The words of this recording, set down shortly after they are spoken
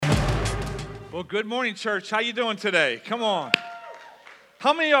Well, good morning, church. How you doing today? Come on.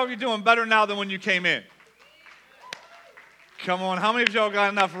 How many of you are doing better now than when you came in? Come on. How many of y'all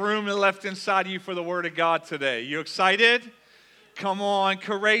got enough room left inside of you for the Word of God today? You excited? Come on.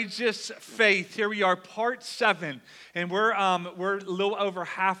 Courageous faith. Here we are, part 7. And we're a little over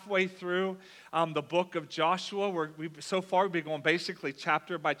halfway through the book of Joshua. So far, we've been going basically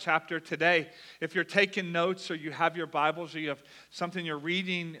chapter by chapter today. If you're taking notes or you have your Bibles or you have something you're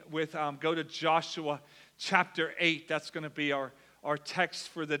reading with, go to Joshua chapter 8. That's going to be our text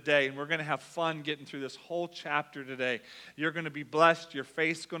for the day. And we're going to have fun getting through this whole chapter today. You're going to be blessed. Your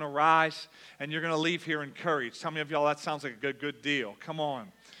faith's going to rise. And you're going to leave here encouraged. How many of y'all, that sounds like a good deal? Come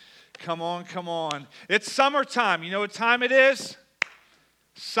on. Come on, come on. It's summertime. You know what time it is?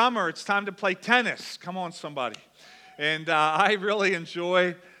 Summer. It's time to play tennis. Come on, somebody. And I really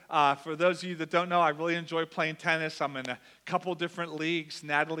enjoy, for those of you that don't know, I really enjoy playing tennis. I'm in a couple different leagues.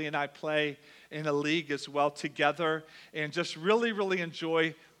 Natalie and I play in a league as well together. And just really, really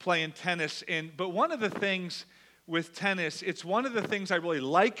enjoy playing tennis. But one of the things with tennis, it's one of the things I really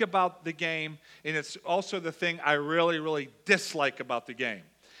like about the game. And it's also the thing I really, really dislike about the game.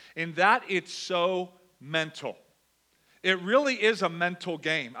 In that it's so mental. It really is a mental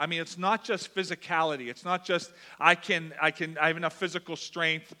game. I mean, it's not just physicality. It's not just I have enough physical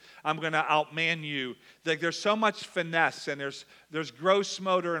strength, I'm going to outman you. There's so much finesse, and there's gross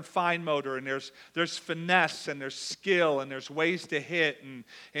motor and fine motor, and there's finesse, and there's skill, and there's ways to hit,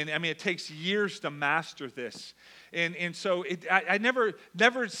 and I mean, it takes years to master this. And so I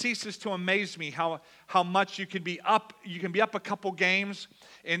never ceases to amaze me how much you can be up a couple games,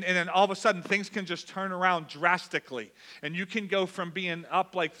 and then all of a sudden things can just turn around drastically. And you can go from being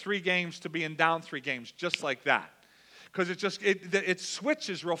up like 3 games to being down 3 games just like that. Because it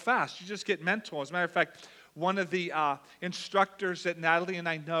switches real fast. You just get mental. As a matter of fact, one of the instructors that Natalie and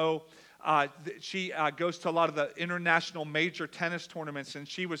I know, she goes to a lot of the international major tennis tournaments, and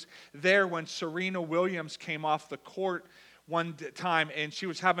she was there when Serena Williams came off the court one time, and she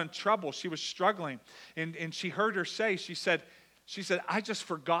was having trouble. She was struggling, and she heard her say, she said, I just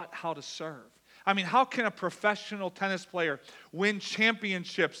forgot how to serve. I mean, how can a professional tennis player win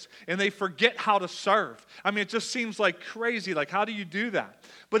championships and they forget how to serve? I mean, it just seems like crazy. Like, how do you do that?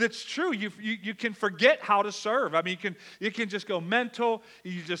 But it's true. You can forget how to serve. I mean, you can just go mental.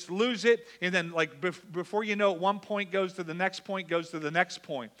 You just lose it. And then, like, before you know it, one point goes to the next point, goes to the next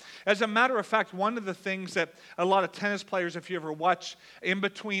point. As a matter of fact, one of the things that a lot of tennis players, if you ever watch, in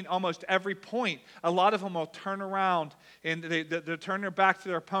between almost every point, a lot of them will turn around and they turn their back to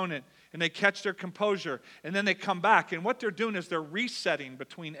their opponent, and they catch their composure, and then they come back. And what they're doing is they're resetting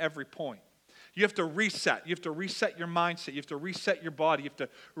between every point. You have to reset. You have to reset your mindset. You have to reset your body. You have to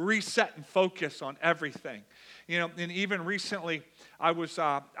reset and focus on everything. You know, and even recently, I was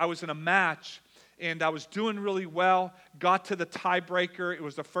in a match, and I was doing really well, got to the tiebreaker. It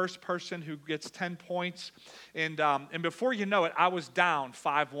was the first person who gets 10 points. And before you know it, I was down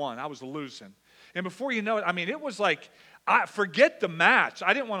 5-1. I was losing. And before you know it, I mean, it was like, forget the match.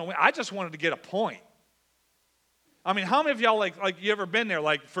 I didn't want to win. I just wanted to get a point. I mean, how many of y'all, like you ever been there,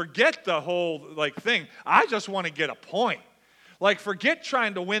 like, forget the whole, like, thing. I just want to get a point. Like, forget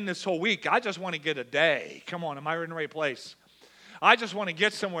trying to win this whole week. I just want to get a day. Come on, am I in the right place? I just want to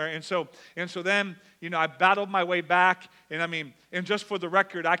get somewhere. And so then, you know, I battled my way back. And I mean, and just for the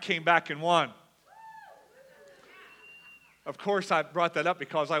record, I came back and won. Of course, I brought that up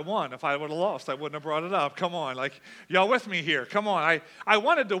because I won. If I would have lost, I wouldn't have brought it up. Come on, like, y'all with me here? Come on. I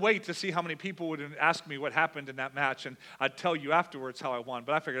wanted to wait to see how many people would ask me what happened in that match, and I'd tell you afterwards how I won.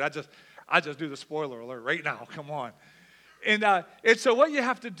 But I figured I'd just do the spoiler alert right now. Come on. And so what you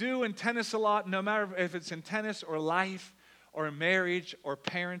have to do in tennis a lot, no matter if it's in tennis or life or marriage or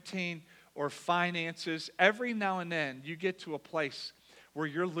parenting or finances, every now and then you get to a place where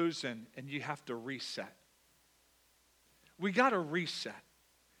you're losing and you have to reset. We got to reset.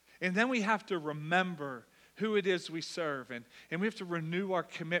 And then we have to remember who it is we serve. And we have to renew our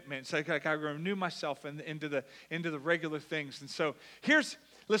commitments. Like I renew myself into the regular things. And so here's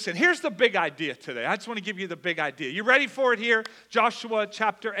the big idea today. I just want to give you the big idea. You ready for it here? Joshua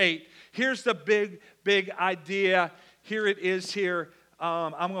chapter 8. Here's the big idea. Here it is here.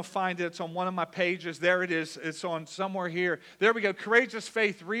 I'm going to find it. It's on one of my pages. There it is. It's on somewhere here. There we go. Courageous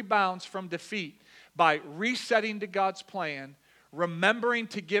faith rebounds from defeat by resetting to God's plan, remembering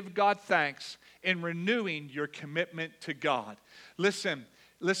to give God thanks, and renewing your commitment to God. Listen,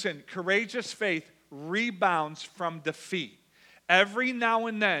 courageous faith rebounds from defeat. Every now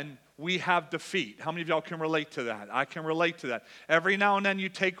and then, we have defeat. How many of y'all can relate to that? I can relate to that. Every now and then, you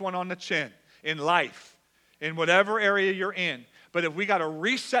take one on the chin in life, in whatever area you're in. But if we got to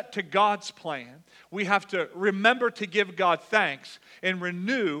reset to God's plan, we have to remember to give God thanks and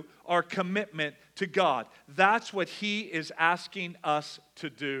renew our commitment to God. That's what He is asking us to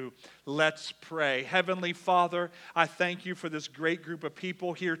do. Let's pray. Heavenly Father, I thank you for this great group of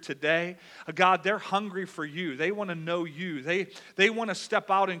people here today. God, they're hungry for you. They want to know you. They want to step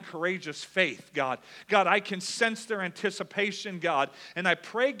out in courageous faith, God. God, I can sense their anticipation, God. And I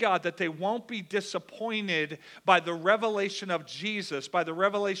pray, God, that they won't be disappointed by the revelation of Jesus, by the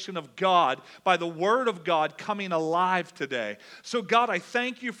revelation of God, by the Word of God coming alive today. So, God, I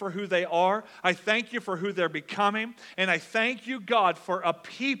thank you for who they are. I thank you for who they're becoming. And I thank you, God, for a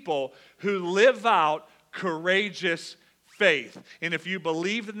people who live out courageous faith. And if you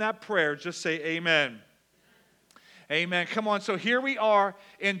believe in that prayer, just say amen. Amen. Come on. So here we are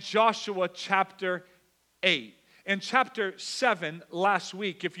in Joshua chapter 8. In chapter 7 last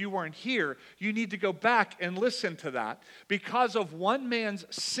week, if you weren't here, you need to go back and listen to that. Because of one man's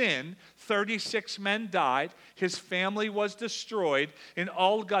sin, 36 men died, his family was destroyed, and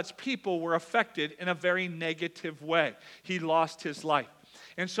all God's people were affected in a very negative way. He lost his life.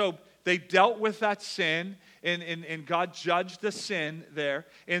 And so they dealt with that sin, and God judged the sin there.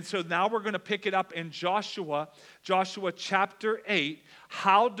 And so now we're going to pick it up in Joshua chapter 8.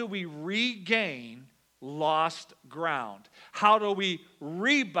 How do we regain lost ground? How do we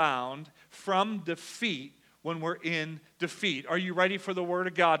rebound from defeat when we're in defeat? Are you ready for the Word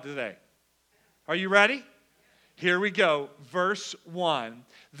of God today? Are you ready? Here we go. Verse 1.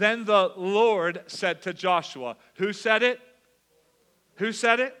 Then the Lord said to Joshua. Who said it? Who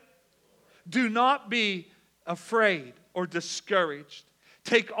said it? Do not be afraid or discouraged.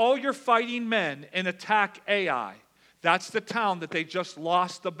 Take all your fighting men and attack Ai. That's the town that they just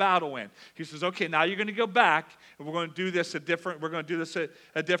lost the battle in. He says, okay, now you're going to go back, and we're going to do this a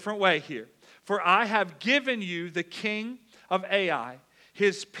different way here. For I have given you the king of Ai,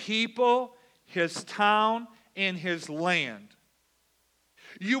 his people, his town, and his land.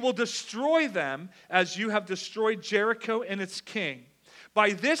 You will destroy them as you have destroyed Jericho and its king.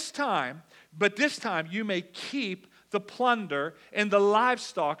 But this time you may keep the plunder and the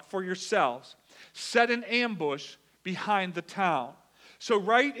livestock for yourselves. Set an ambush behind the town. So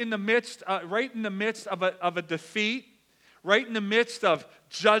right in the midst of a defeat, right in the midst of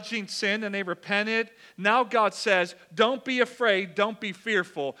judging sin, and they repented, now God says, don't be afraid, don't be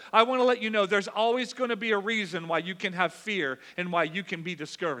fearful. I want to let you know there's always going to be a reason why you can have fear and why you can be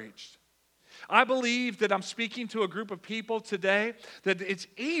discouraged. I believe that I'm speaking to a group of people today that it's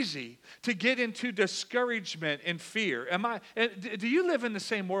easy to get into discouragement and fear. Do you live in the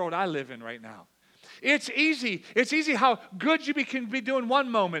same world I live in right now? It's easy how good you can be doing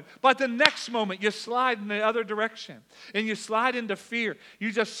one moment, but the next moment you slide in the other direction. And you slide into fear.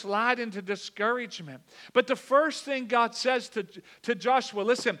 You just slide into discouragement. But the first thing God says to Joshua,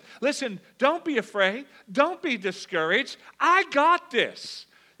 listen, don't be afraid. Don't be discouraged. I got this.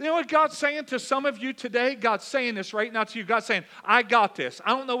 You know what God's saying to some of you today? God's saying this right now to you. God's saying, I got this. I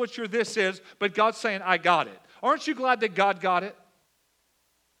don't know what your this is, but God's saying, I got it. Aren't you glad that God got it?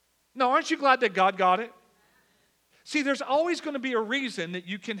 No, aren't you glad that God got it? See, there's always going to be a reason that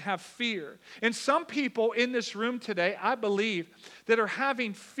you can have fear. And some people in this room today, I believe, that are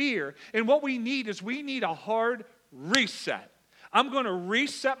having fear. And what we need a hard reset. I'm going to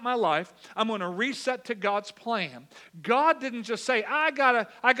reset my life. I'm going to reset to God's plan. God didn't just say, I got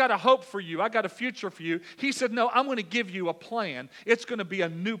a hope for you. I got a future for you. He said, no, I'm going to give you a plan. It's going to be a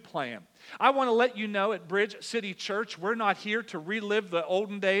new plan. I want to let you know at Bridge City Church, we're not here to relive the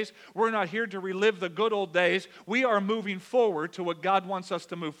olden days. We're not here to relive the good old days. We are moving forward to what God wants us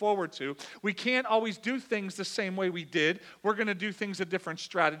to move forward to. We can't always do things the same way we did. We're going to do things a different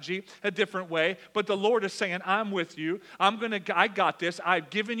strategy, a different way. But the Lord is saying, I'm with you. I got this.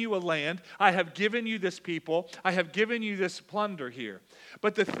 I've given you a land. I have given you this people. I have given you this plunder here.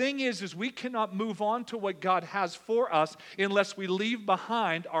 But the thing is we cannot move on to what God has for us unless we leave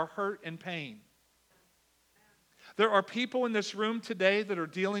behind our hurt and pain. There are people in this room today that are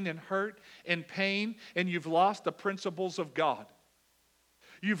dealing in hurt and pain, and you've lost the principles of God.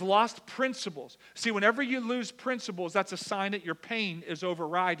 You've lost principles. See, whenever you lose principles, that's a sign that your pain is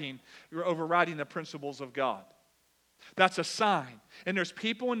overriding the principles of God. That's a sign. And there's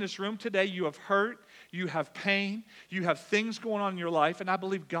people in this room today, you have hurt, you have pain, you have things going on in your life, and I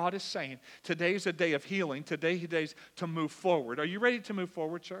believe God is saying, today is a day of healing, today is to move forward. Are you ready to move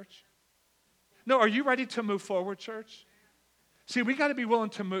forward, church? No, are you ready to move forward, church? See, we got to be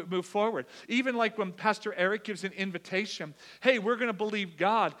willing to move forward. Even like when Pastor Eric gives an invitation, hey, we're going to believe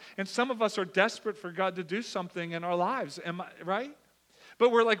God, and some of us are desperate for God to do something in our lives, right?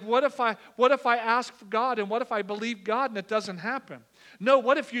 But we're like, what if I ask for God, and what if I believe God and it doesn't happen? No,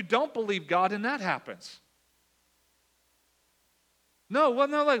 what if you don't believe God and that happens? No,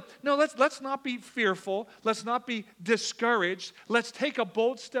 let's not be fearful. Let's not be discouraged. Let's take a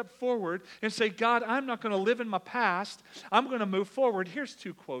bold step forward and say, God, I'm not going to live in my past. I'm going to move forward. Here's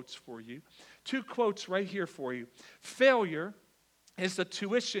 2 quotes for you. 2 quotes right here for you. Failure is the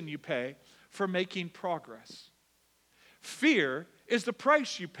tuition you pay for making progress. Fear is the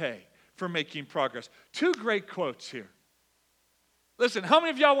price you pay for making progress. 2 great quotes here. Listen, how many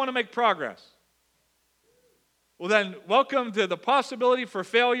of y'all want to make progress? Well then, welcome to the possibility for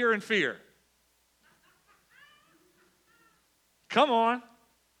failure and fear. Come on.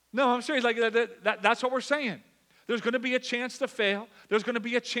 No, I'm serious. Like that's what we're saying. There's going to be a chance to fail. There's going to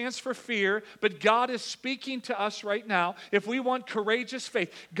be a chance for fear. But God is speaking to us right now. If we want courageous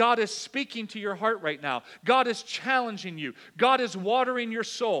faith, God is speaking to your heart right now. God is challenging you. God is watering your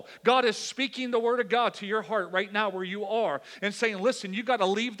soul. God is speaking the word of God to your heart right now where you are and saying, listen, you got to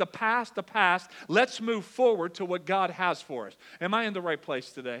leave the past. Let's move forward to what God has for us. Am I in the right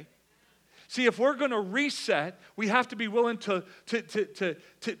place today? See, if we're going to reset, we have to be willing to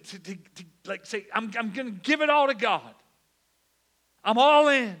like say, I'm going to give it all to God. I'm all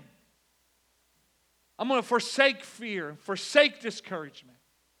in. I'm going to forsake fear, forsake discouragement.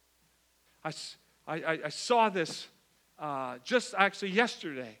 I saw this just actually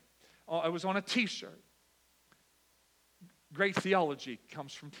yesterday. I was on a T-shirt. Great theology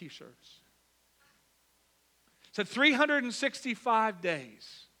comes from T-shirts. It said 365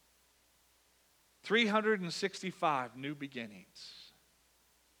 days. 365 new beginnings.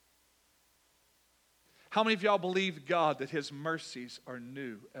 How many of y'all believe God that His mercies are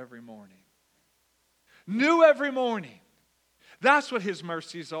new every morning? New every morning. That's what His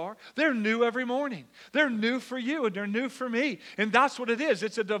mercies are. They're new every morning. They're new for you and they're new for me. And that's what it is.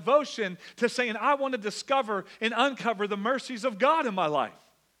 It's a devotion to saying, I want to discover and uncover the mercies of God in my life.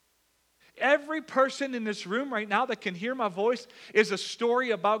 Every person in this room right now that can hear my voice is a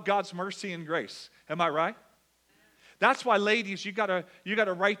story about God's mercy and grace. Am I right? That's why, ladies, you gotta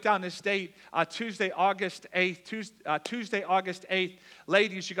write down this date, Tuesday, August 8th. Tuesday, August 8th.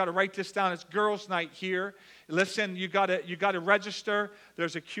 Ladies, you gotta write this down. It's girls' night here. Listen, you gotta register.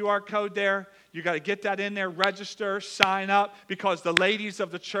 There's a QR code there. You gotta get that in there, register, sign up, because the ladies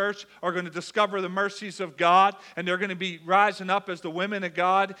of the church are going to discover the mercies of God, and they're going to be rising up as the women of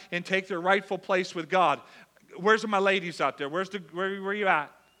God and take their rightful place with God. Where's my ladies out there? Where are you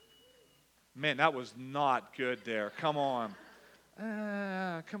at? Man, that was not good there. Come on.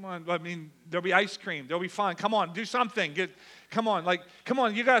 Come on. I mean, there'll be ice cream. There'll be fun. Come on, do something. Come on,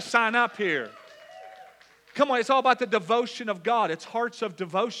 you got to sign up here. Come on, it's all about the devotion of God. It's hearts of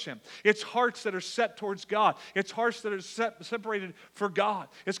devotion. It's hearts that are set towards God. It's hearts that are separated for God.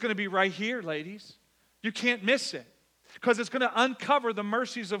 It's going to be right here, ladies. You can't miss it. Because it's going to uncover the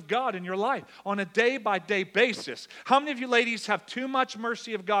mercies of God in your life on a day-by-day basis. How many of you ladies have too much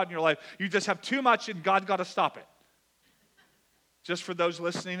mercy of God in your life? You just have too much and God got to stop it. Just for those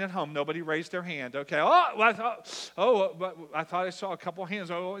listening at home, nobody raised their hand. Okay. I thought I saw a couple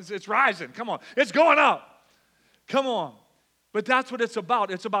hands. Oh, it's rising. Come on. It's going up. Come on. But that's what it's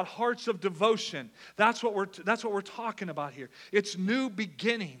about. It's about hearts of devotion. That's what we're talking about here. It's new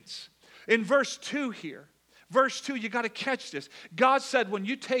beginnings. In verse 2 here, Verse 2, you got to catch this. God said when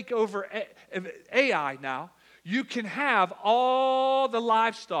you take over Ai now, you can have all the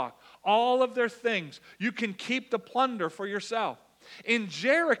livestock, all of their things. You can keep the plunder for yourself. In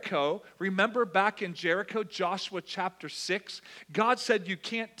Jericho, remember back in Jericho, Joshua chapter 6, God said you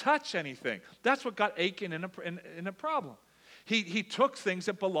can't touch anything. That's what got Achan in a problem. He took things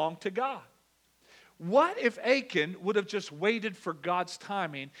that belonged to God. What if Achan would have just waited for God's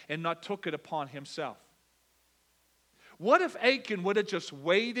timing and not took it upon himself? What if Achan would have just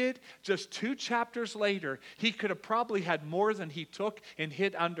waited just 2 chapters later? He could have probably had more than he took and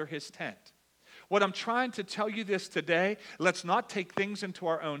hid under his tent. What I'm trying to tell you this today, let's not take things into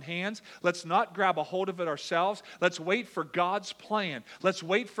our own hands. Let's not grab a hold of it ourselves. Let's wait for God's plan. Let's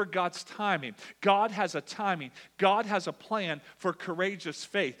wait for God's timing. God has a timing. God has a plan for courageous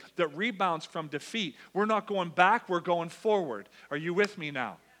faith that rebounds from defeat. We're not going back, we're going forward. Are you with me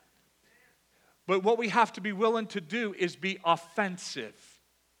now? But what we have to be willing to do is be offensive.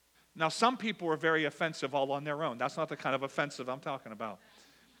 Now, some people are very offensive all on their own. That's not the kind of offensive I'm talking about.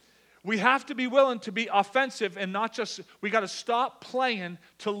 We have to be willing to be offensive and not just, we got to stop playing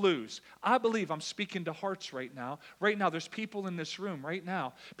to lose. I believe I'm speaking to hearts right now. Right now, there's people in this room right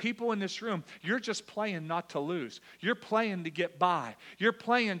now. People in this room, you're just playing not to lose. You're playing to get by. You're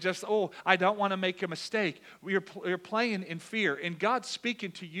playing just, I don't want to make a mistake. You're playing in fear. And God's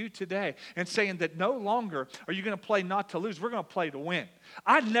speaking to you today and saying that no longer are you going to play not to lose. We're going to play to win.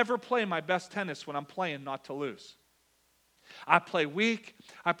 I never play my best tennis when I'm playing not to lose. I play weak.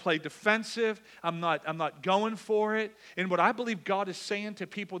 I play defensive. I'm not going for it. And what I believe God is saying to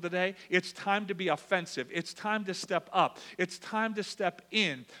people today, it's time to be offensive. It's time to step up. It's time to step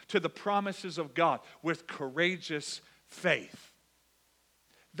in to the promises of God with courageous faith.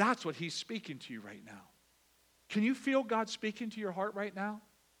 That's what He's speaking to you right now. Can you feel God speaking to your heart right now?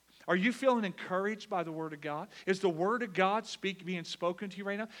 Are you feeling encouraged by the Word of God? Is the Word of God being spoken to you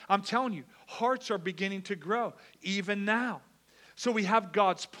right now? I'm telling you, hearts are beginning to grow, even now. So we have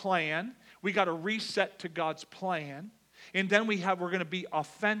God's plan. We got to reset to God's plan. And then we're going to be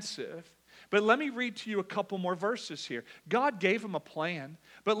offensive. But let me read to you a couple more verses here. God gave him a plan.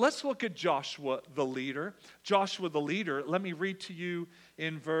 But let's look at Joshua the leader. Joshua the leader, let me read to you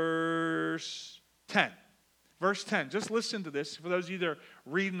in verse 10. Verse 10, just listen to this. For those of you that are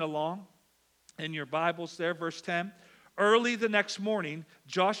reading along in your Bibles there, verse 10. Early the next morning,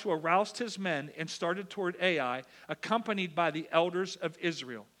 Joshua roused his men and started toward Ai, accompanied by the elders of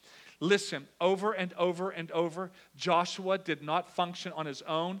Israel. Listen, over and over and over, Joshua did not function on his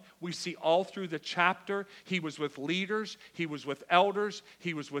own. We see all through the chapter, he was with leaders, he was with elders,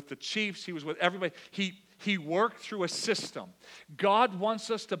 he was with the chiefs, he was with everybody. He worked through a system. God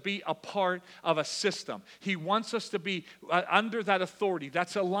wants us to be a part of a system. He wants us to be under that authority.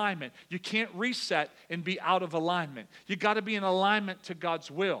 That's alignment. You can't reset and be out of alignment. You got to be in alignment to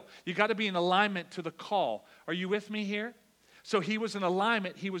God's will. You got to be in alignment to the call. Are you with me here? So he was in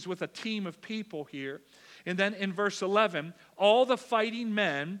alignment. He was with a team of people here. And then in verse 11, all the fighting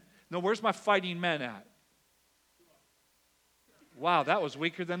men. Now, where's my fighting men at? Wow, that was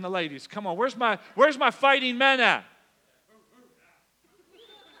weaker than the ladies. Come on, where's my fighting men at?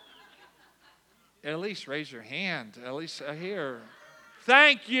 At least raise your hand. At least here.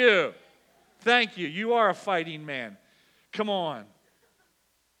 Thank you. Thank you. You are a fighting man. Come on.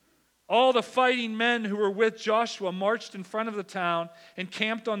 All the fighting men who were with Joshua marched in front of the town and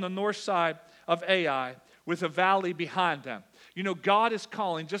camped on the north side of Ai with a valley behind them. You know, God is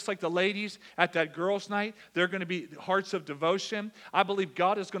calling, just like the ladies at that girls' night, they're going to be hearts of devotion. I believe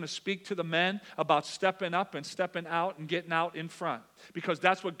God is going to speak to the men about stepping up and stepping out and getting out in front, because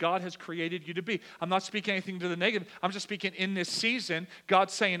that's what God has created you to be. I'm not speaking anything to the negative. I'm just speaking in this season.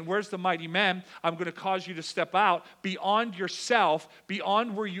 God's saying, where's the mighty men? I'm going to cause you to step out beyond yourself,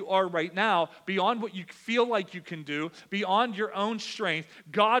 beyond where you are right now, beyond what you feel like you can do, beyond your own strength.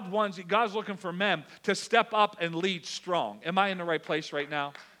 God's looking for men to step up and lead strong. Am I in the right place right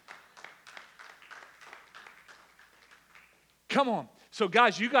now? Come on. So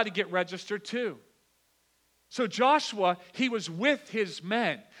guys, you got to get registered too. So Joshua, he was with his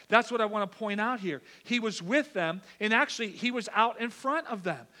men. That's what I want to point out here. He was with them, and actually he was out in front of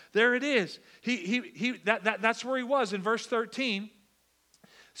them. There it is. That's where he was in verse 13.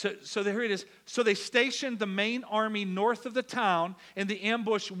 So there it is. So they stationed the main army north of the town and the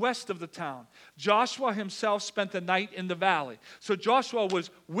ambush west of the town. Joshua himself spent the night in the valley. So Joshua was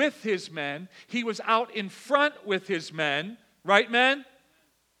with his men. He was out in front with his men. Right, men?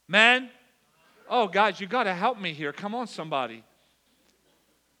 Men? Oh, guys, you got to help me here. Come on, somebody.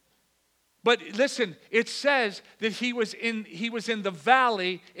 But listen, it says that he was in the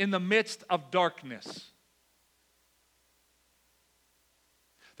valley in the midst of darkness.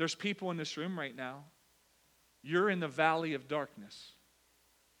 There's people in this room right now. You're in the valley of darkness.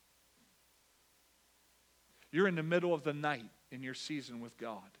 You're in the middle of the night in your season with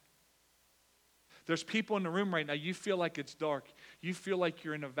God. There's people in the room right now, you feel like it's dark. You feel like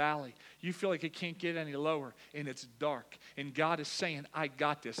you're in a valley. You feel like it can't get any lower, and it's dark. And God is saying, I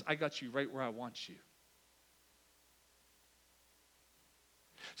got this. I got you right where I want you.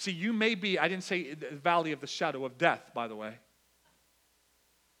 See, you may be, I didn't say the valley of the shadow of death, by the way.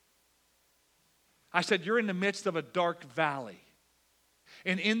 I said, you're in the midst of a dark valley.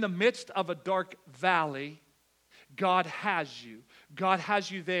 And in the midst of a dark valley, God has you. God has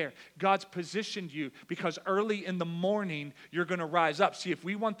you there. God's positioned you because early in the morning, you're going to rise up. See, if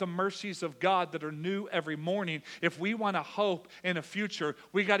we want the mercies of God that are new every morning, if we want a hope and a future,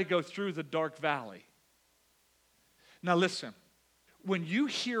 we got to go through the dark valley. Now listen, when you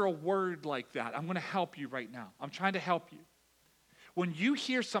hear a word like that, I'm going to help you right now. I'm trying to help you. When you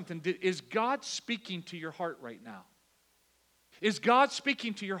hear something, is God speaking to your heart right now? Is God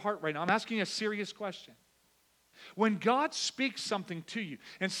speaking to your heart right now? I'm asking a serious question. When God speaks something to you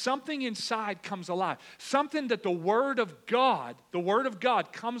and something inside comes alive, something that the Word of God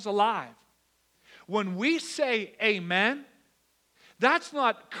comes alive, when we say amen, that's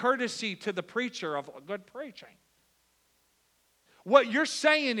not courtesy to the preacher of good preaching. What you're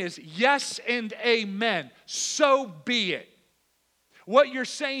saying is yes and amen, so be it. What you're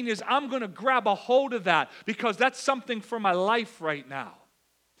saying is, I'm going to grab a hold of that because that's something for my life right now.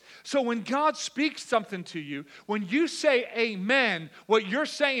 So when God speaks something to you, when you say amen, what you're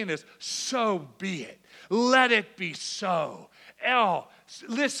saying is, so be it. Let it be so. Oh,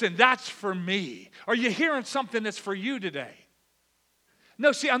 listen, that's for me. Are you hearing something that's for you today?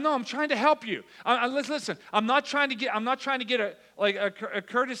 No, see, I'm trying to help you. Listen, I'm not trying to get a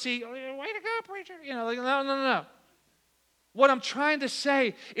courtesy, way to go, preacher. No. What I'm trying to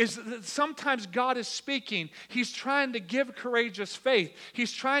say is that sometimes God is speaking. He's trying to give courageous faith.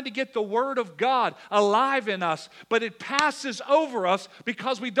 He's trying to get the Word of God alive in us, but it passes over us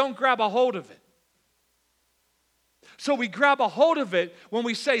because we don't grab a hold of it. So we grab a hold of it when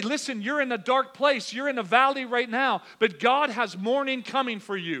we say, listen, you're in a dark place. You're in a valley right now, but God has morning coming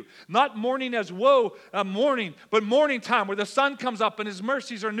for you. Not morning as morning, but morning time where the sun comes up and His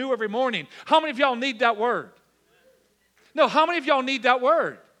mercies are new every morning. How many of y'all need that word? No, how many of y'all need that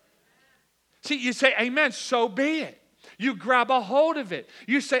word? See, you say, amen, so be it. You grab a hold of it.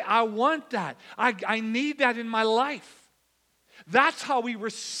 You say, I want that. I need that in my life. That's how we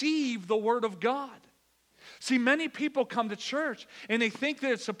receive the Word of God. See, many people come to church and they think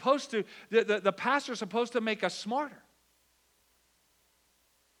that it's supposed to, the pastor's supposed to make us smarter.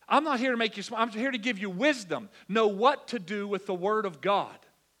 I'm not here to make you smart. I'm here to give you wisdom. Know what to do with the Word of God.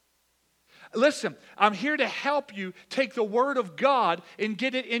 Listen, I'm here to help you take the Word of God and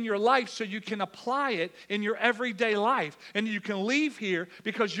get it in your life so you can apply it in your everyday life. And you can leave here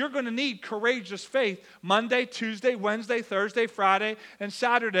because you're going to need courageous faith Monday, Tuesday, Wednesday, Thursday, Friday, and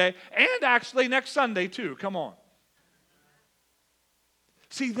Saturday, and actually next Sunday too. Come on.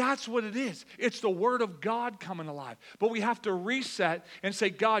 See, that's what it is. It's the Word of God coming alive. But we have to reset and say,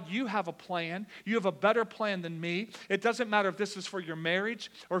 God, you have a plan. You have a better plan than me. It doesn't matter if this is for your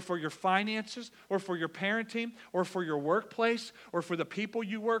marriage or for your finances or for your parenting or for your workplace or for the people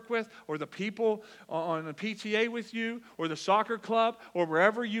you work with or the people on the PTA with you or the soccer club or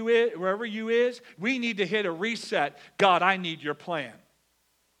wherever you is. We need to hit a reset. God, I need your plan.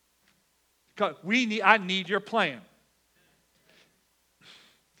 God, I need your plan.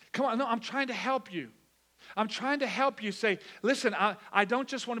 Come on, no, I'm trying to help you. I'm trying to help you say, listen, I don't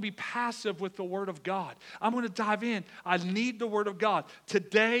just want to be passive with the Word of God. I'm going to dive in. I need the Word of God.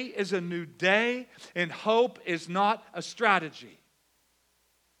 Today is a new day, and hope is not a strategy.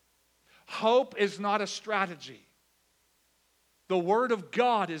 Hope is not a strategy. The Word of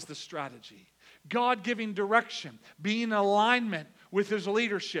God is the strategy. God giving direction, being in alignment with His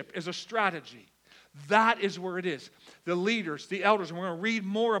leadership is a strategy. That is where it is. The leaders, the elders, and we're going to read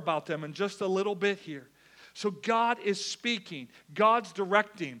more about them in just a little bit here. So God is speaking. God's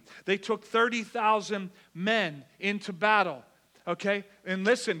directing. They took 30,000 men into battle. Okay? And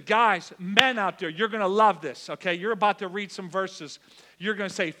listen, guys, men out there, you're going to love this. Okay? You're about to read some verses. You're going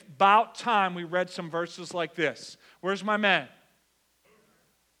to say, about time we read some verses like this. Where's my man?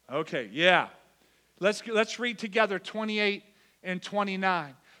 Okay, yeah. Let's read together 28 and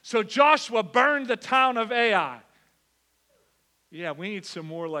 29. So Joshua burned the town of Ai. Yeah, we need some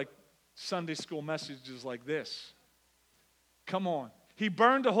more like Sunday school messages like this. Come on. He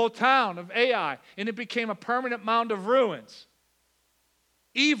burned the whole town of Ai, and it became a permanent mound of ruins.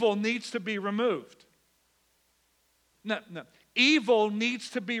 Evil needs to be removed. No. Evil needs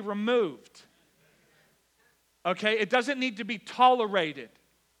to be removed. Okay? It doesn't need to be tolerated.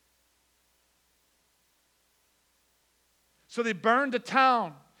 So they burned the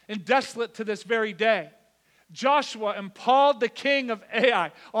town, and desolate to this very day. Joshua impaled the king of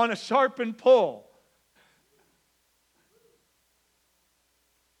Ai on a sharpened pole.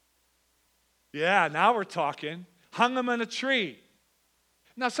 Yeah, now we're talking. Hung him in a tree.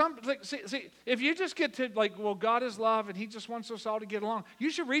 Now, see, if you just get to well, God is love and He just wants us all to get along, you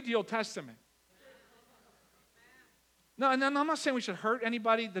should read the Old Testament. No, and I'm not saying we should hurt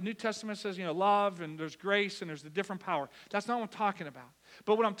anybody. The New Testament says, love and there's grace and there's the different power. That's not what I'm talking about.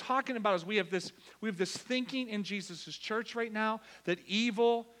 But what I'm talking about is we have this thinking in Jesus' church right now that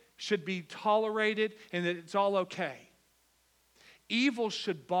evil should be tolerated and that it's all okay. Evil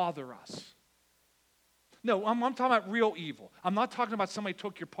should bother us. No, I'm talking about real evil. I'm not talking about somebody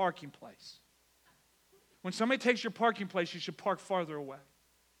took your parking place. When somebody takes your parking place, you should park farther away.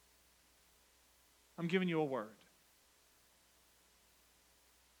 I'm giving you a word.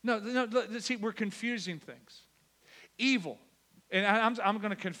 No, see, we're confusing things. Evil. And I'm going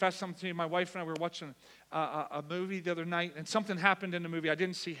to confess something to you. My wife and I were watching a movie the other night, and something happened in the movie I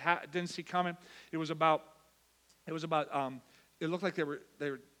didn't see coming. It looked like they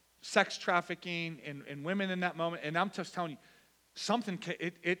were sex trafficking and women in that moment. And I'm just telling you,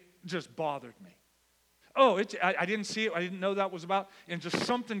 it just bothered me. I didn't see it. I didn't know that was about. And just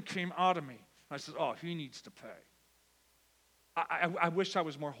something came out of me. I said, he needs to pay. I wish I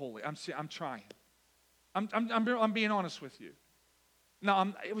was more holy. I'm trying. I'm being honest with you.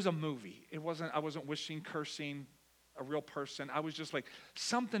 No, it was a movie. I wasn't wishing, cursing a real person. I was just like,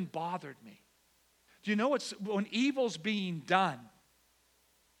 something bothered me. Do you know when evil's being done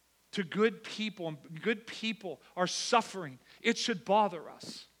to good people, and good people are suffering, it should bother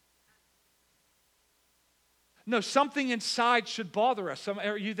us. No, something inside should bother us.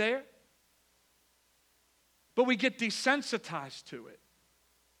 Are you there? But we get desensitized to it.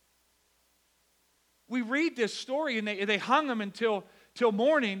 We read this story, and they hung him until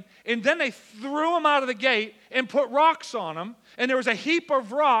morning, and then they threw him out of the gate and put rocks on him, and there was a heap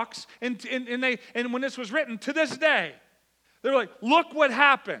of rocks, and when this was written, to this day, they're like, look what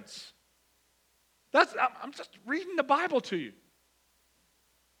happens. I'm just reading the Bible to you.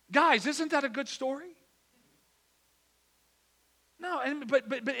 Guys, isn't that a good story? No, but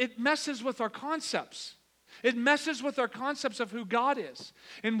it messes with our concepts. It messes with our concepts of who God is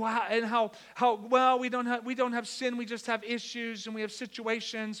and how we don't have sin, we just have issues, and we have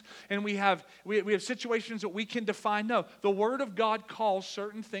situations, and we have situations that we can define. No, the Word of God calls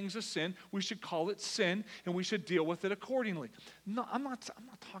certain things a sin. We should call it sin, and we should deal with it accordingly. No, I'm not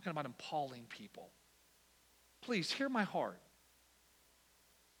talking about impaling people. Please hear my heart.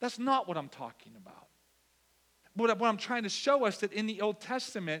 That's not what I'm talking about. What I'm trying to show us that in the Old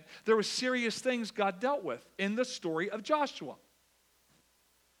Testament, there were serious things God dealt with in the story of Joshua.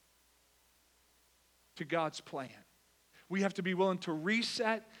 To God's plan. We have to be willing to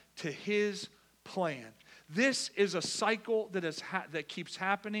reset to His plan. This is a cycle that keeps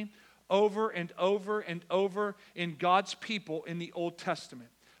happening over and over and over in God's people in the Old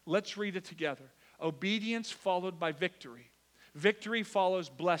Testament. Let's read it together. Obedience followed by victory. Victory follows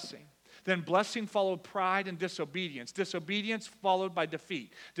blessing. Then blessing followed pride and disobedience. Disobedience followed by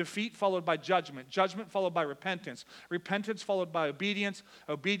defeat. Defeat followed by judgment. Judgment followed by repentance. Repentance followed by obedience.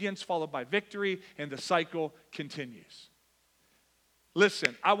 Obedience followed by victory. And the cycle continues.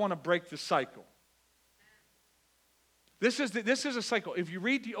 Listen, I want to break the cycle. This is a cycle. If you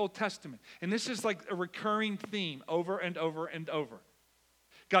read the Old Testament, and this is like a recurring theme over and over and over.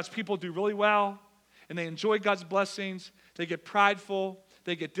 God's people do really well, and they enjoy God's blessings. They get prideful.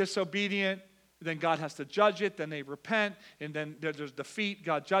 They get disobedient, then God has to judge it, then they repent, and then there's defeat,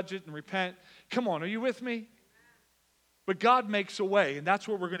 God judges it and repent. Come on, are you with me? But God makes a way, and that's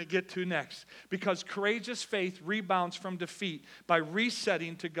what we're going to get to next. Because courageous faith rebounds from defeat by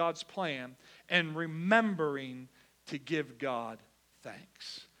resetting to God's plan and remembering to give God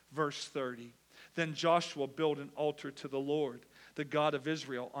thanks. Verse 30, then Joshua built an altar to the Lord, the God of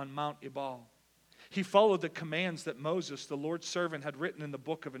Israel, on Mount Ebal. He followed the commands that Moses, the Lord's servant, had written in the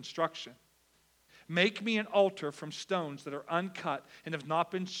book of instruction. Make me an altar from stones that are uncut and have not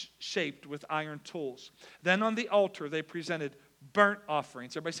been shaped with iron tools. Then on the altar they presented burnt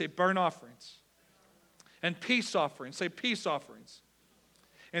offerings. Everybody say burnt offerings. And peace offerings. Say peace offerings.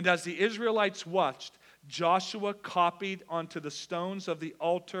 And as the Israelites watched, Joshua copied onto the stones of the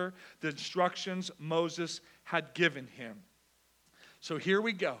altar the instructions Moses had given him. So here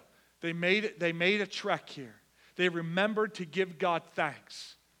we go. They made a trek here. They remembered to give God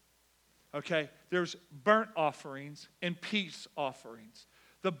thanks. Okay, there's burnt offerings and peace offerings.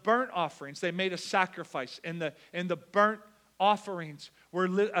 The burnt offerings, they made a sacrifice, and the burnt offerings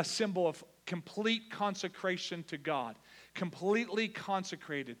were a symbol of complete consecration to God. Completely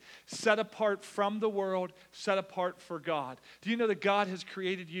consecrated, set apart from the world, set apart for God. Do you know that God has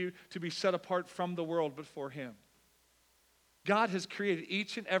created you to be set apart from the world but for Him? God has created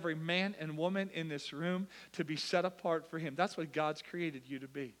each and every man and woman in this room to be set apart for Him. That's what God's created you to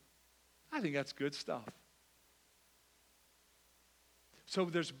be. I think that's good stuff. So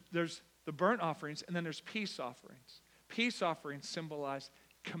there's the burnt offerings, and then there's peace offerings. Peace offerings symbolize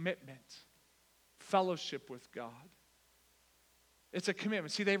commitment, fellowship with God. It's a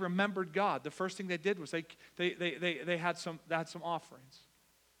commitment. See, they remembered God. The first thing they did was they had some offerings.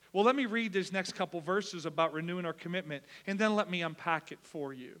 Well, let me read these next couple verses about renewing our commitment, and then let me unpack it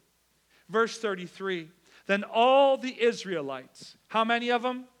for you. Verse 33, then all the Israelites, how many of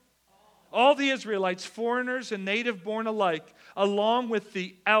them? All the Israelites, foreigners and native born alike, along with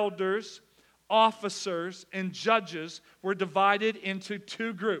the elders, officers, and judges were divided into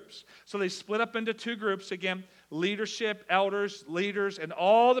two groups. So they split up into two groups. Again, leadership, elders, leaders, and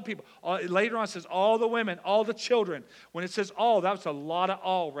all the people. Later on it says all the women, all the children. When it says all, that's a lot of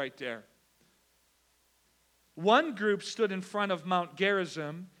all right there. One group stood in front of Mount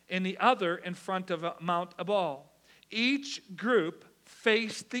Gerizim and the other in front of Mount Ebal. Each group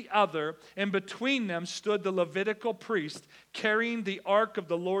faced the other, and between them stood the Levitical priest carrying the ark of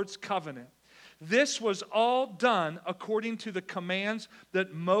the Lord's covenant. This was all done according to the commands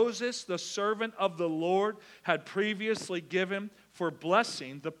that Moses, the servant of the Lord, had previously given for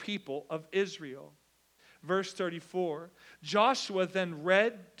blessing the people of Israel. Verse 34, Joshua then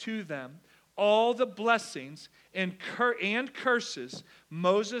read to them all the blessings and curses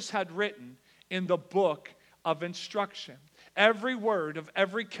Moses had written in the book of instruction. Every word of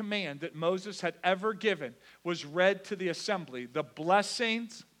every command that Moses had ever given was read to the assembly. The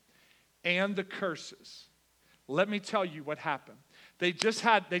blessings and the curses. Let me tell you what happened. They just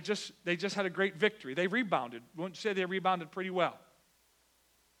had a great victory. They rebounded. Wouldn't you say they rebounded pretty well?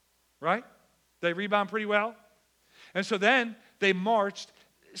 Right? They rebounded pretty well. And so then they marched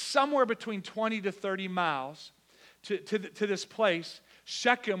somewhere between 20 to 30 miles to this place.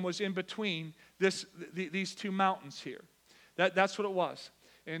 Shechem was in between these two mountains here. That's what it was.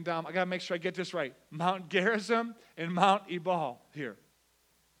 And I got to make sure I get this right. Mount Gerizim and Mount Ebal here.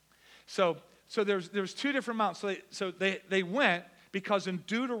 So there's two different mountains. So they went because in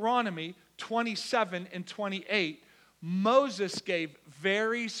Deuteronomy 27 and 28, Moses gave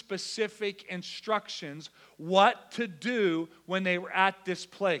very specific instructions what to do when they were at this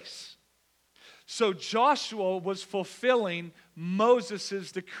place. So Joshua was fulfilling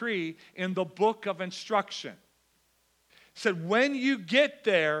Moses' decree in the book of instruction. Said, when you get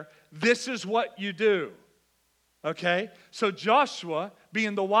there, this is what you do. Okay? So Joshua,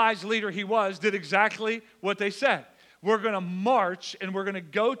 being the wise leader he was, did exactly what they said. We're going to march and we're going to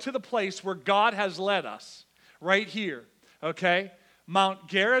go to the place where God has led us. Right here. Okay? Mount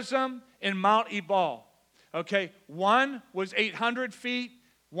Gerizim and Mount Ebal. Okay? One was 800 feet.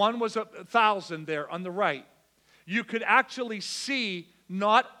 One was 1,000 there on the right. You could actually see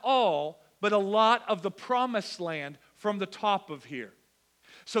not all, but a lot of the promised land from the top of here.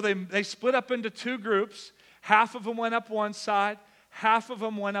 So they split up into two groups. Half of them went up one side, half of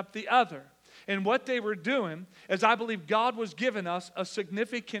them went up the other. And what they were doing is, I believe God was giving us a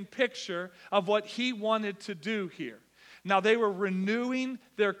significant picture of what He wanted to do here. Now, they were renewing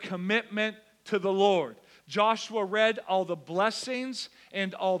their commitment to the Lord. Joshua read all the blessings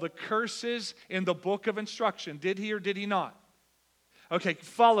and all the curses in the book of instruction. Did he or did he not? Okay,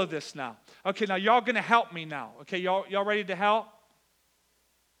 follow this now. Okay, now y'all going to help me now. Okay, y'all ready to help?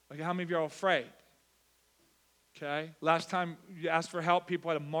 Okay, how many of y'all are afraid? Okay, last time you asked for help,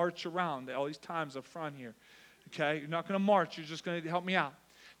 people had to march around all these times up front here. Okay, you're not going to march, you're just going to help me out.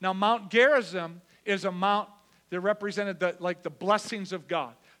 Now, Mount Gerizim is a mount that represented the blessings of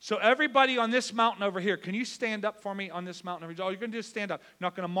God. So everybody on this mountain over here, can you stand up for me on this mountain over here? All you're going to do is stand up. You're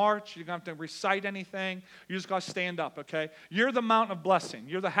not going to march. You're going to have to recite anything. You just got to stand up, okay? You're the mountain of blessing.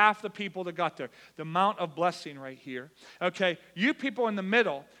 You're the half the people that got there. The mount of blessing right here. Okay, you people in the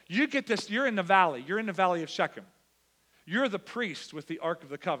middle, you get this. You're in the valley. You're in the valley of Shechem. You're the priest with the Ark of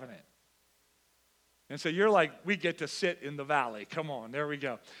the Covenant. And so you're like, we get to sit in the valley. Come on, there we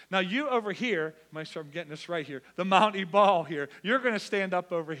go. Now you over here, make sure I'm getting this right here, the Mount Ebal here, you're going to stand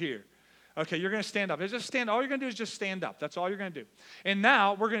up over here. Okay, you're going to stand up. It's just stand. All you're going to do is just stand up. That's all you're going to do. And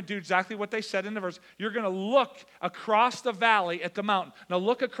now we're going to do exactly what they said in the verse. You're going to look across the valley at the mountain. Now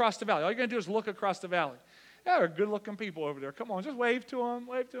look across the valley. All you're going to do is look across the valley. Yeah, there are good-looking people over there. Come on, just wave to them.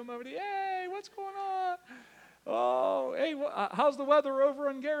 Wave to them over there. Hey, what's going on? Oh, hey, how's the weather over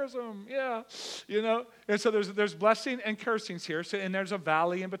in Gerizim? Yeah, you know. And so there's blessing and cursings here, and there's a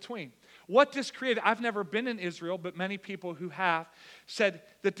valley in between. What this created, I've never been in Israel, but many people who have said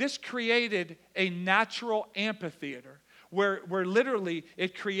that this created a natural amphitheater where literally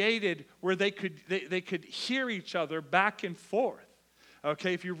it created where they could hear each other back and forth.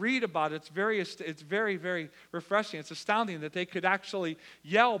 Okay, if you read about it, it's very, very refreshing. It's astounding that they could actually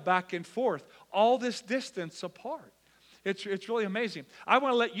yell back and forth all this distance apart. It's really amazing. I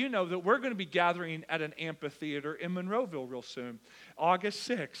want to let you know that we're going to be gathering at an amphitheater in Monroeville real soon. August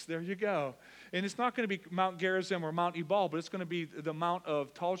 6th, there you go. And it's not going to be Mount Gerizim or Mount Ebal, but it's going to be the Mount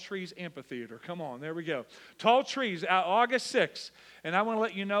of Tall Trees Amphitheater. Come on, there we go. Tall Trees, August 6th. And I want to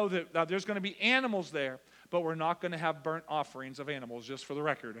let you know that there's going to be animals there. But we're not going to have burnt offerings of animals, just for the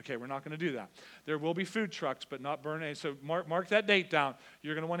record. Okay, we're not going to do that. There will be food trucks, but not burnt animals. So mark that date down.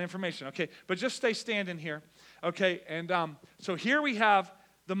 You're going to want information. Okay, but just stay standing here. Okay, and so here we have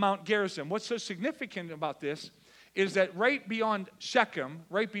the Mount Gerizim. What's so significant about this is that right beyond Shechem,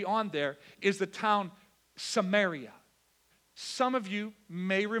 right beyond there, is the town Samaria. Some of you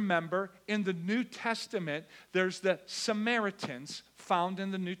may remember in the New Testament, there's the Samaritans found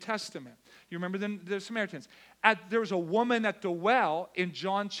in the New Testament. You remember the Samaritans? There was a woman at the well in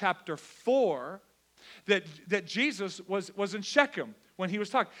John chapter 4 that Jesus was in Shechem when he was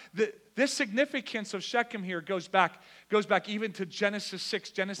talking. This significance of Shechem here goes back even to Genesis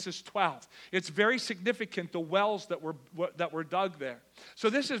 6, Genesis 12. It's very significant, the wells that were dug there. So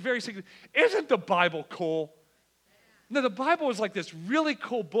this is very significant. Isn't the Bible cool? No, the Bible is like this really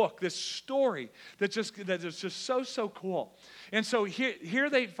cool book, this story that is just so cool. And so here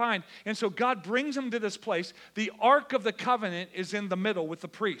they find, and so God brings them to this place. The Ark of the Covenant is in the middle with the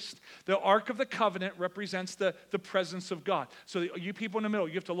priest. The Ark of the Covenant represents the presence of God. So you people in the middle,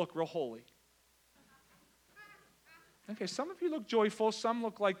 you have to look real holy. Okay, some of you look joyful, some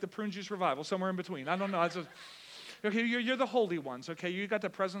look like the prune juice revival, somewhere in between. I don't know. Okay, you're the holy ones, okay? You got the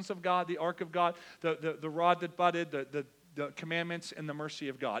presence of God, the ark of God, the rod that budded, the commandments, and the mercy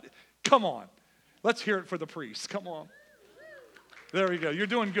of God. Come on. Let's hear it for the priests. Come on. There we go. You're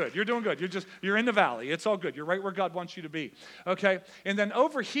doing good. You're doing good. You're in the valley. It's all good. You're right where God wants you to be, okay? And then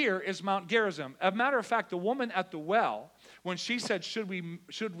over here is Mount Gerizim. As a matter of fact, the woman at the well, when she said, should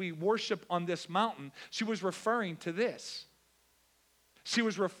we worship on this mountain, she was referring to this. She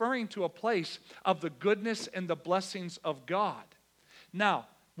was referring to a place of the goodness and the blessings of God. Now,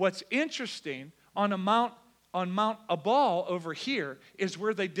 what's interesting, on Mount Ebal over here is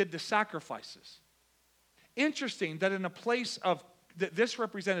where they did the sacrifices. Interesting that in a place of, this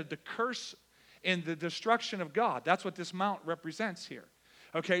represented the curse and the destruction of God. That's what this mount represents here.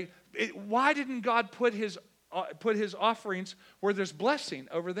 Okay, why didn't God put his offerings where there's blessing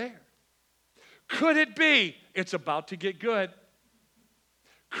over there? Could it be it's about to get good?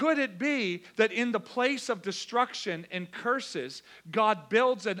 Could it be that in the place of destruction and curses, God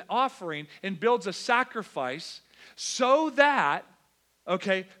builds an offering and builds a sacrifice so that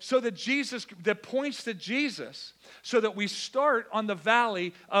Jesus, that points to Jesus, so that we start on the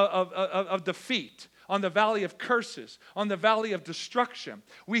valley of defeat, on the valley of curses, on the valley of destruction.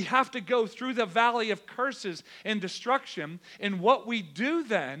 We have to go through the valley of curses and destruction, and what we do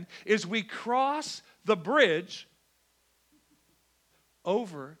then is we cross the bridge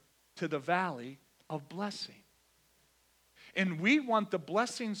over to the valley of blessing. And we want the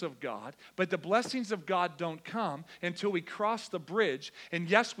blessings of God, but the blessings of God don't come until we cross the bridge. And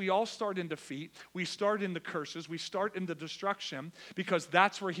yes, we all start in defeat. We start in the curses. We start in the destruction because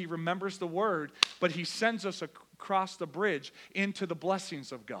that's where he remembers the word. But he sends us across the bridge into the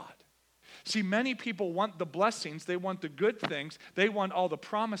blessings of God. See, many people want the blessings, they want the good things, they want all the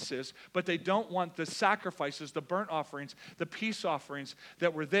promises, but they don't want the sacrifices, the burnt offerings, the peace offerings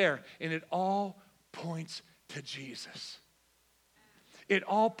that were there. And it all points to Jesus. It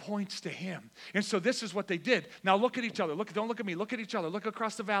all points to him. And so this is what they did. Now look at each other. Don't look at me. Look at each other. Look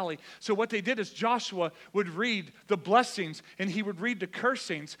across the valley. So what they did is Joshua would read the blessings and he would read the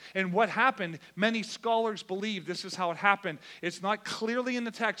cursings. And what happened, many scholars believe this is how it happened. It's not clearly in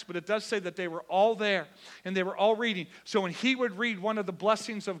the text, but it does say that they were all there and they were all reading. So when he would read one of the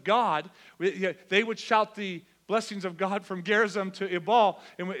blessings of God, they would shout the blessings of God from Gerizim to Ebal.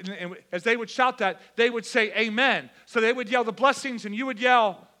 And as they would shout that, they would say amen. So they would yell the blessings and you would yell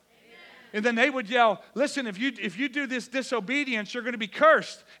amen. And then they would yell, listen, if you do this disobedience, you're going to be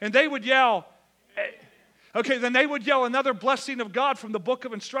cursed. And they would yell, okay, then they would yell another blessing of God from the book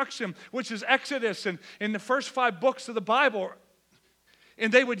of instruction, which is Exodus and in the first 5 books of the Bible.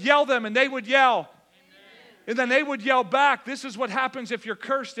 And they would yell them and they would yell. And then they would yell back, this is what happens if you're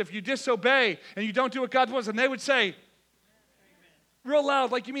cursed, if you disobey and you don't do what God wants. And they would say, real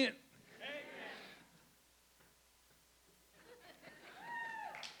loud, like you mean it.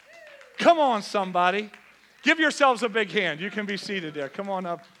 Come on, somebody. Give yourselves a big hand. You can be seated there. Come on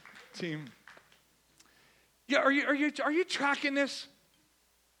up, team. Yeah, are you tracking this?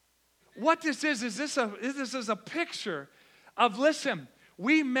 What this is a picture of, listen,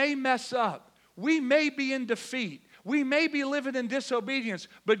 we may mess up. We may be in defeat. We may be living in disobedience,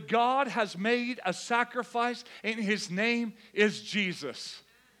 but God has made a sacrifice, and his name is Jesus.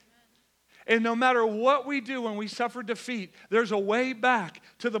 And no matter what we do when we suffer defeat, there's a way back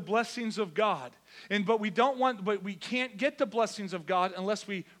to the blessings of God. But we can't get the blessings of God unless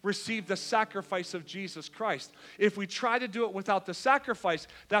we receive the sacrifice of Jesus Christ. If we try to do it without the sacrifice,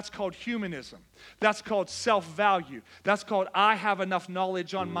 that's called humanism. That's called self-value. That's called I have enough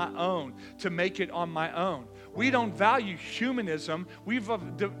knowledge on my own to make it on my own. We don't value humanism. We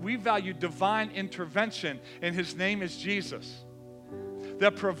value divine intervention, and his name is Jesus.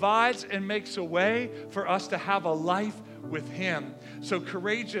 that provides and makes a way for us to have a life with him. So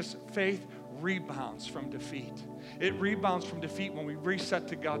courageous faith rebounds from defeat. It rebounds from defeat when we reset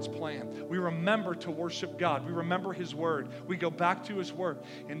to God's plan. We remember to worship God. We remember his word. We go back to his word,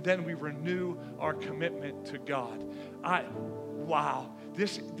 and then we renew our commitment to God. Wow,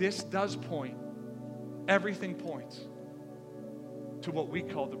 this does point, everything points to what we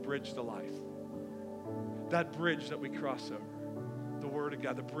call the bridge to life. That bridge that we cross over, the word of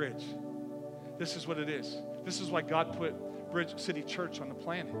God, the bridge. This is what it is. This is why God put Bridge City Church on the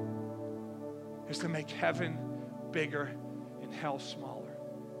planet, is to make heaven bigger and hell smaller.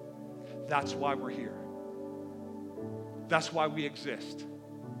 That's why we're here. That's why we exist.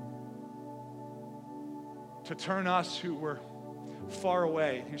 To turn us who were far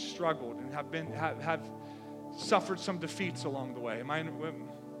away, who struggled and have suffered some defeats along the way.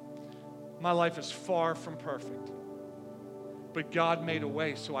 My life is far from perfect. But God made a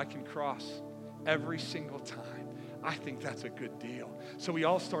way so I can cross every single time. I think that's a good deal. So we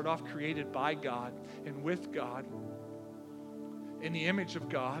all start off created by God and with God, in the image of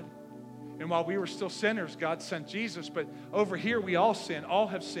God. And while we were still sinners, God sent Jesus. But over here, we all sin. All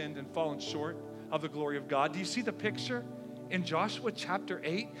have sinned and fallen short of the glory of God. Do you see the picture in Joshua chapter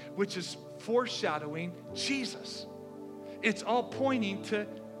 8, which is foreshadowing Jesus? It's all pointing to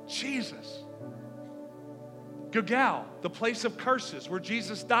Jesus. Gilgal, the place of curses where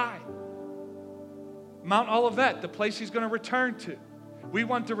Jesus died. Mount Olivet, the place he's going to return to. We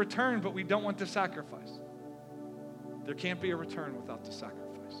want to return, but we don't want to sacrifice. There can't be a return without the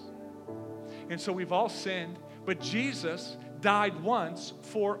sacrifice. And so we've all sinned, but Jesus died once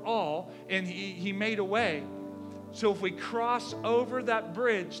for all, and he made a way. So if we cross over that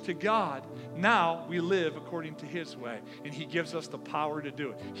bridge to God, now we live according to his way, and he gives us the power to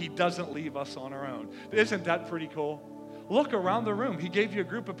do it. He doesn't leave us on our own. Isn't that pretty cool? Look around the room. He gave you a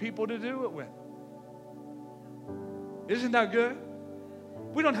group of people to do it with. Isn't that good?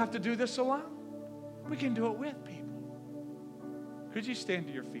 We don't have to do this alone. We can do it with people. Could you stand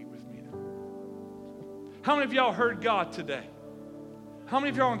to your feet with me now? How many of y'all heard God today? How many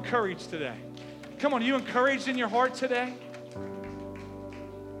of y'all are encouraged today? Come on, are you encouraged in your heart today?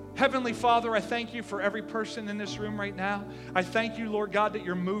 Heavenly Father, I thank you for every person in this room right now. I thank you, Lord God, that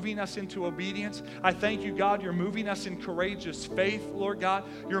you're moving us into obedience. I thank you, God, you're moving us in courageous faith, Lord God.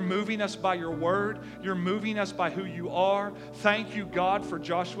 You're moving us by your word. You're moving us by who you are. Thank you, God, for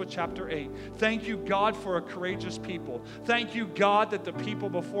Joshua chapter 8. Thank you, God, for a courageous people. Thank you, God, that the people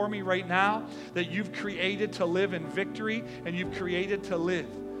before me right now, that you've created to live in victory, and you've created to live,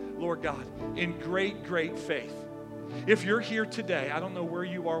 Lord God, in great, great faith. If you're here today, I don't know where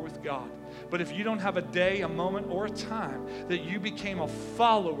you are with God, but if you don't have a day, a moment, or a time that you became a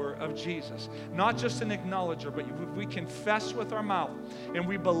follower of Jesus, not just an acknowledger, but we confess with our mouth and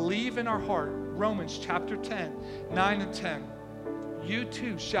we believe in our heart, Romans chapter 10, 9 and 10, you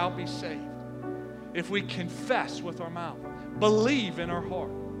too shall be saved. If we confess with our mouth, believe in our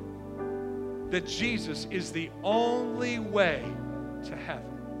heart that Jesus is the only way to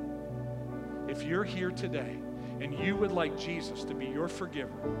heaven. If you're here today, and you would like Jesus to be your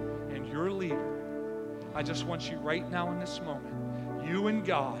forgiver and your leader, I just want you right now in this moment, you and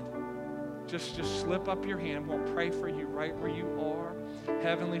God, just slip up your hand. We'll pray for you right where you are.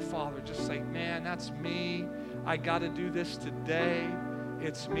 Heavenly Father, just say, man, that's me. I got to do this today.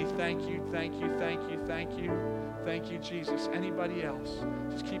 It's me. Thank you, thank you, thank you, thank you. Thank you, Jesus. Anybody else?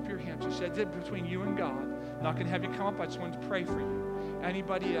 Just keep your hand. Just say, I did between you and God. I'm not going to have you come up. I just wanted to pray for you.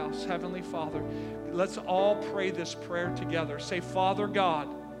 Anybody else? Heavenly Father, let's all pray this prayer together. Say, Father God,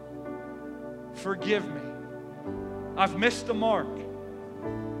 forgive me. I've missed the mark.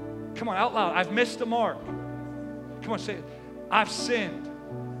 Come on, out loud. I've missed the mark. Come on, say it. I've sinned.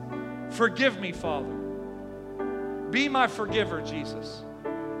 Forgive me, Father. Be my forgiver, Jesus.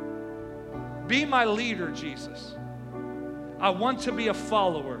 Be my leader, Jesus. I want to be a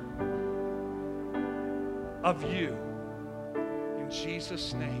follower of you. In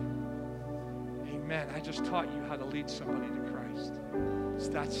Jesus' name, amen. I just taught you how to lead somebody to Christ. It's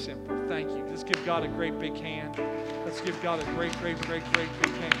that simple. Thank you. Let's give God a great big hand. Let's give God a great, great, great, great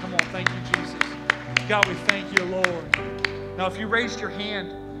big hand. Come on, thank you, Jesus. God, we thank you, Lord. Now, if you raised your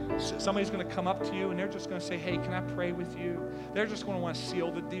hand, somebody's going to come up to you and they're just going to say, hey, can I pray with you? They're just going to want to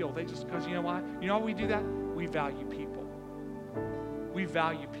seal the deal. Because you know why? You know why we do that? We value people. We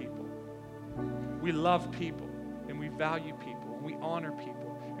value people. We love people and we value people and we honor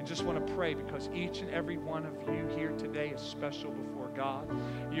people. And just want to pray because each and every one of you here today is special before God.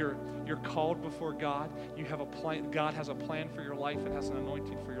 You're called before God. You have a plan. God has a plan for your life and has an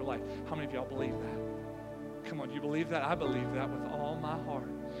anointing for your life. How many of y'all believe that? Come on, you believe that? I believe that with all my heart.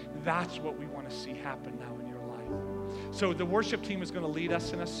 That's what we want to see happen now in your life. So the worship team is going to lead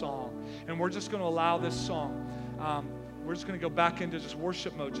us in a song, and we're just going to allow this song. We're just going to go back into just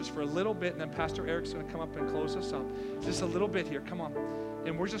worship mode just for a little bit, and then Pastor Eric's going to come up and close us up. Just a little bit here. Come on.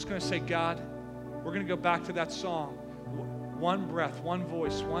 And we're just going to say, God, we're going to go back to that song. One breath, one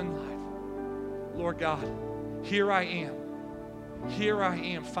voice, one life. Lord God, here I am. Here I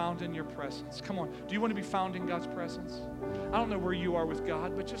am, found in your presence. Come on. Do you want to be found in God's presence? I don't know where you are with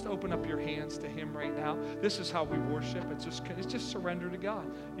God, but just open up your hands to him right now. This is how we worship. It's just surrender to God.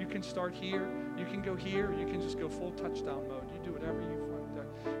 You can start here. You can go here. You can just go full touchdown mode. You do whatever you want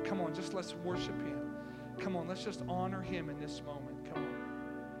to. Come on, just let's worship him. Come on, let's just honor him in this moment. Come on.